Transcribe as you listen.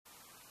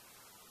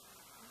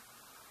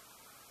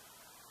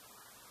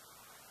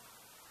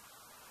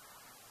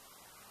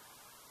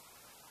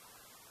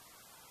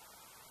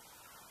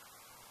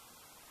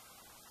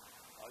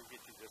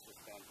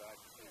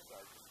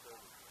outside disturbing.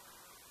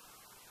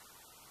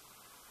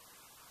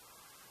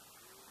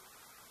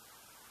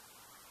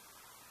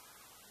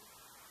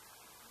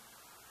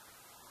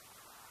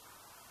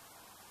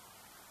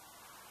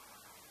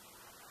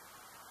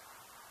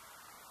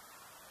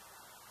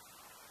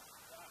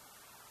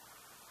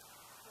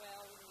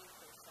 Well, we need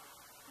for some.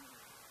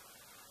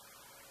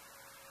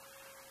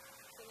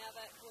 So now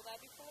that, will that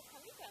be full of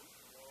honey then?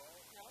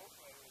 No?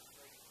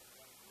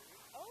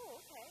 Oh,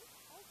 okay.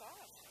 Oh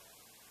gosh.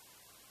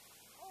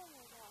 Oh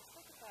my gosh,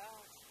 look at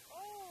that.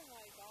 Oh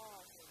my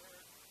gosh.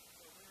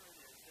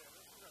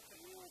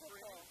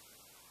 Beautiful.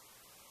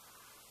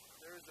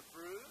 There's the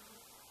brood.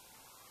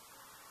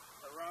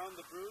 Around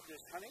the brood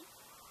there's honey.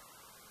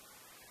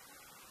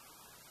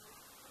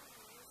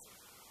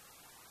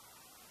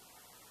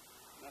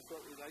 And that's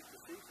what we like to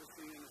see first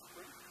thing in the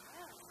spring.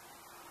 Yes.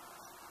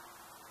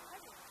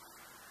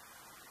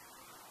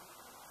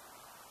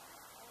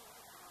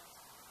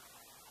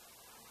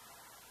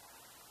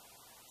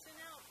 So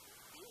now,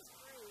 these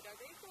brood, are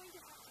they going to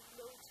have to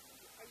go to,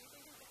 are you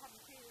going to have to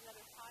create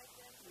another hive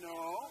then?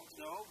 No,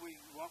 no.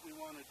 What we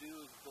want to do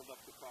is build up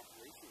the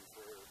population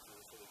so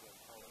they can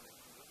pollinate.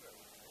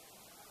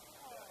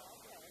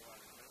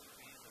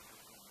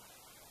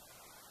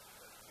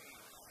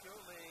 Still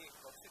lay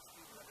about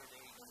 1,600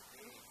 eggs a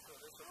day, so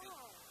this will be.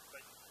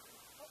 But,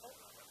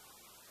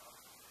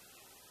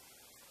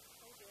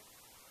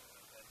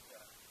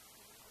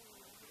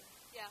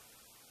 Yeah.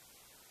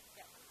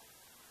 Yeah.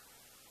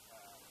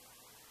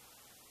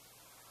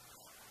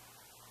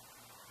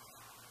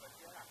 But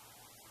yeah.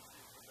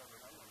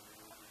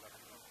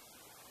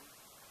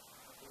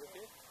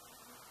 Okay?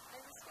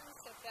 I'm just going to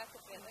step back a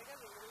bit. I got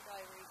a little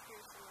guy right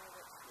here somewhere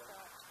that's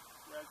stopped.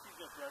 Yeah, she's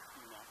just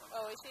rescuing that one.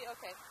 Oh, is she?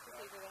 Okay. Just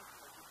leave her then.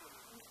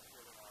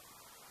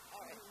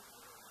 All right.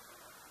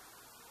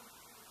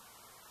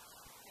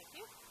 Thank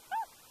you.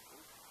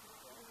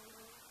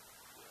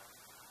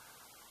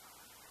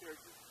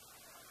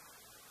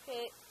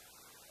 Okay.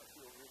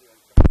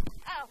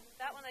 Ow,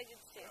 that one I did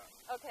see.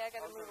 Okay, I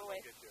gotta move away.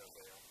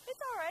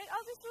 It's all right.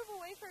 I'll just move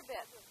away for a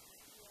bit.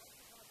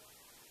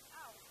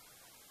 Ow.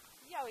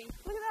 Yowie,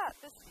 look at that.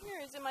 This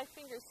finger is in my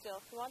finger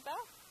still. You want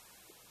that?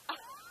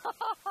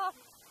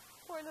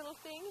 Poor little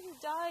thing, he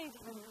died.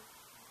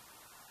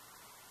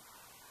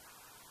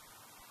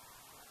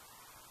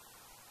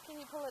 Can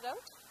you pull it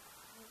out?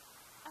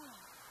 Oh,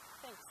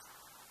 thanks.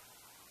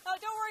 Oh,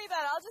 don't worry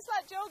about it. I'll just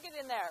let Joe get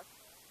in there.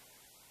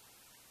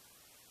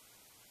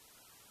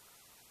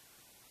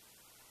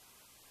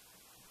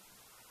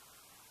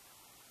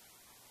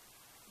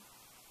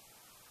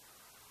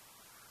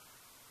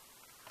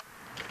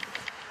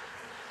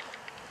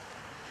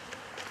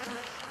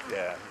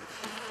 Yeah.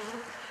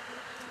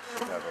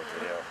 Have a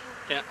video.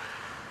 Yeah.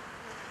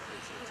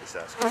 Just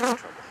asking for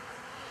trouble.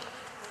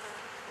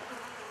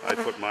 I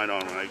put mine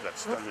on when I got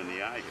stung in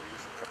the eye here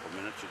just a couple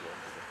minutes ago.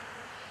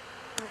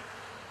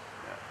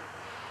 Yeah.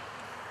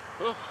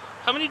 Oh,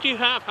 how many do you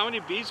have? How many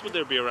bees would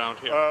there be around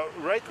here?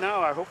 Right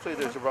now, hopefully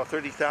there's about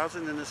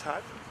 30,000 in this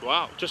hive.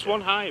 Wow, just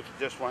one hive?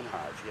 Just one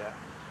hive, yeah.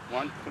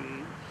 One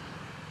queen.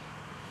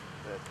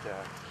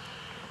 That,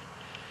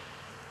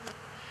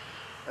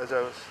 as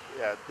I was,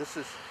 yeah, this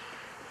is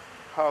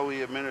how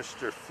we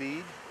administer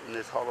feed in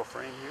this hollow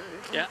frame here.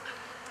 Eh? Yeah.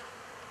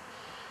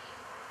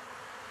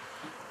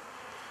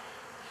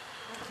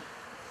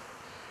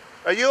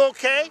 Are you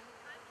okay?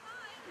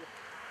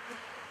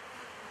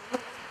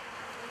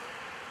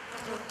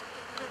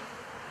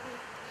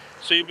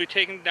 So you'll be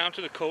taken down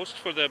to the coast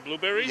for the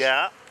blueberries?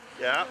 Yeah,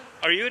 yeah.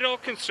 Are you at all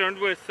concerned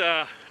with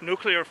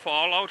nuclear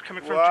fallout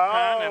coming from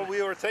Well, Japan?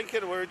 we were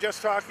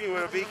just talking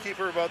with a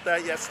beekeeper about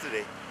that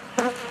yesterday.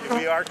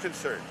 We are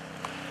concerned.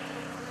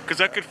 Because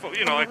that could,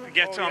 you know, it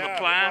gets on the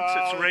plants,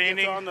 well, it's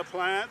raining. It's on the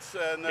plants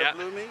and they're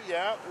blooming.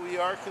 Yeah, we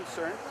are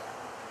concerned.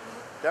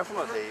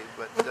 Definitely,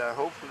 but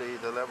hopefully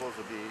the levels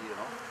will be, you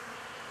know,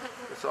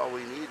 that's all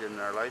we need in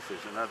our life is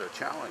another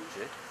challenge,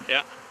 eh?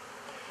 Yeah.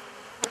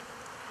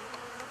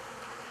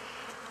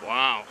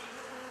 Wow.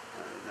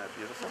 Isn't that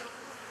beautiful?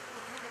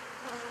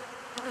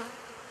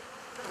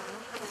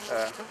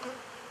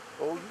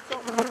 Oh, you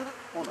got one?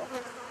 Oh no.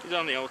 He's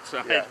on the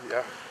outside. Yeah,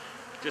 yeah.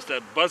 Just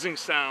a buzzing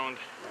sound.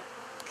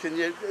 Can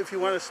you, if you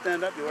want to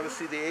stand up, you want to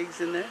see the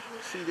eggs in there?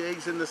 See the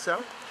eggs in the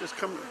cell? Just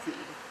come,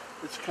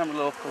 let's come a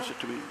little closer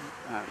to me.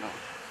 I don't know.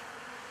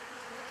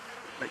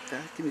 Like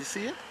that. Can you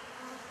see it?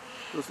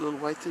 Those little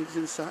white things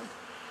inside?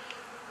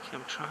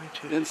 I'm trying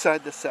to.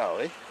 Inside the cell,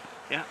 eh?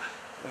 Yeah.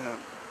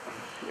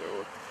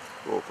 Here,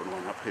 we'll open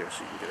one up here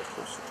so you can get it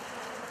closer.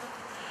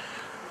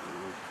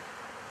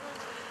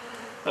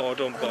 Oh,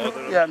 don't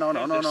bother. Yeah, no.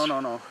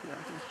 Yeah.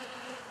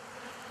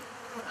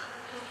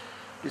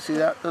 You see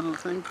that little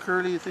thing,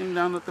 curly thing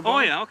down at the bottom?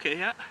 Oh yeah, okay,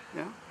 yeah.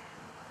 Yeah.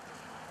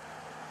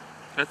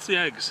 That's the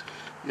eggs.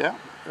 Yeah.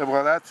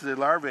 Well, that's the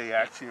larvae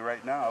actually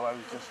right now. I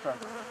was just trying.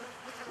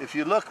 If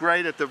you look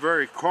right at the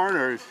very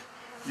corners,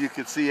 you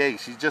can see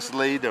eggs. She just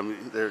laid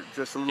them. They're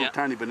just little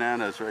tiny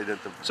bananas right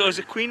at the. So is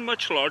the queen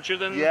much larger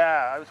than?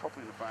 Yeah, I was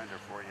hoping to find her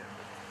for you.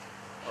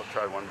 I'll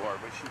try one more,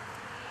 but she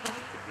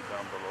could be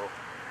down below.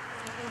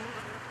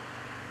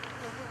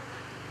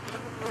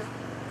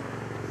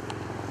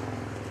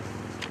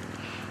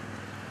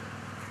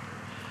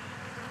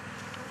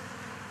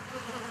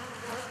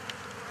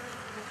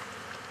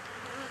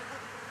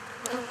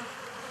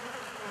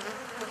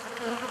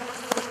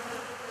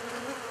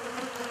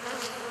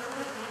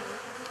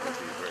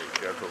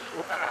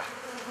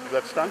 You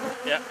got stung?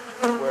 Yeah.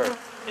 Where?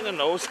 In the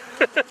nose.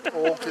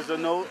 Oh, because the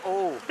nose.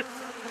 Oh.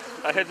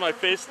 I had my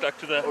face stuck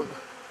to the... Oh.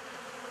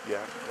 Yeah,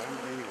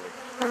 anyway.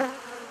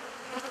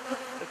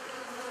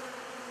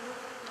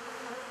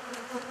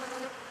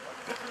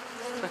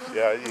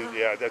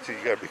 Yeah, that's it.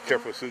 You gotta be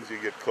careful as soon as you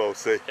get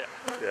close. Eh?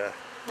 Yeah.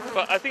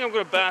 But I think I'm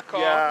going to back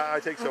off. Yeah, I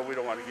think so. We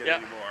don't want to get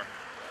any more.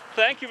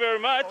 Thank you very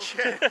much.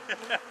 Okay.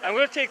 I'm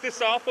going to take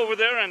this off over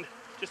there and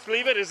just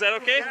leave it. Is that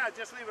okay? Yeah,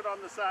 just leave it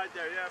on the side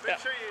there. Yeah, make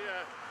sure you...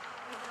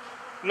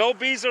 No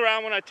bees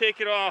around when I take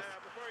it off. Yeah,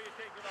 before you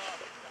take it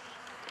off.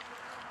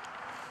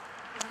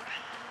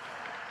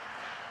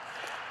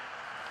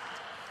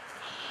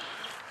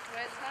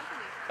 Where's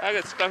happening? I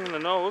got stung in the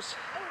nose.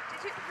 Oh,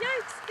 did you?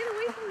 Yikes! Get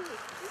away from me!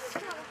 You just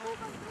got a whole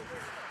bunch of